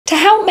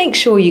make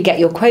sure you get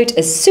your quote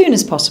as soon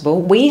as possible,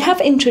 we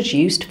have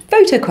introduced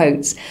photo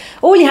quotes.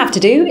 All you have to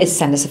do is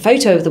send us a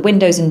photo of the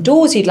windows and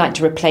doors you'd like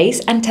to replace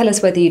and tell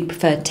us whether you'd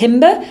prefer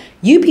timber,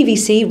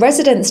 uPVC,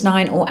 Residence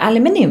 9 or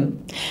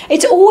aluminium.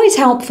 It's always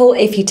helpful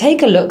if you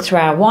take a look through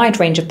our wide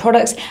range of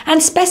products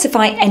and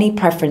specify any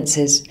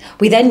preferences.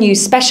 We then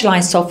use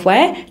specialised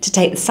software to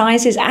take the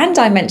sizes and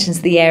dimensions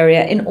of the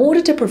area in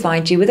order to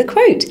provide you with a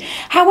quote.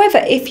 However,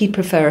 if you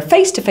prefer a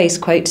face-to-face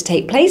quote to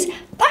take place,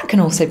 that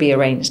can also be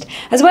arranged.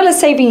 As well as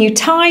saving you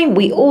time,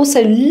 we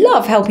also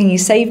love helping you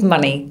save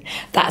money.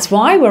 That's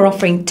why we're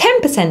offering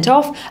 10%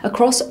 off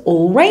across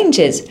all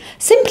ranges.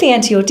 Simply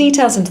enter your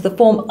details into the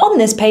form on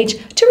this page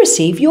to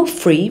receive your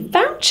free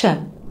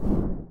voucher.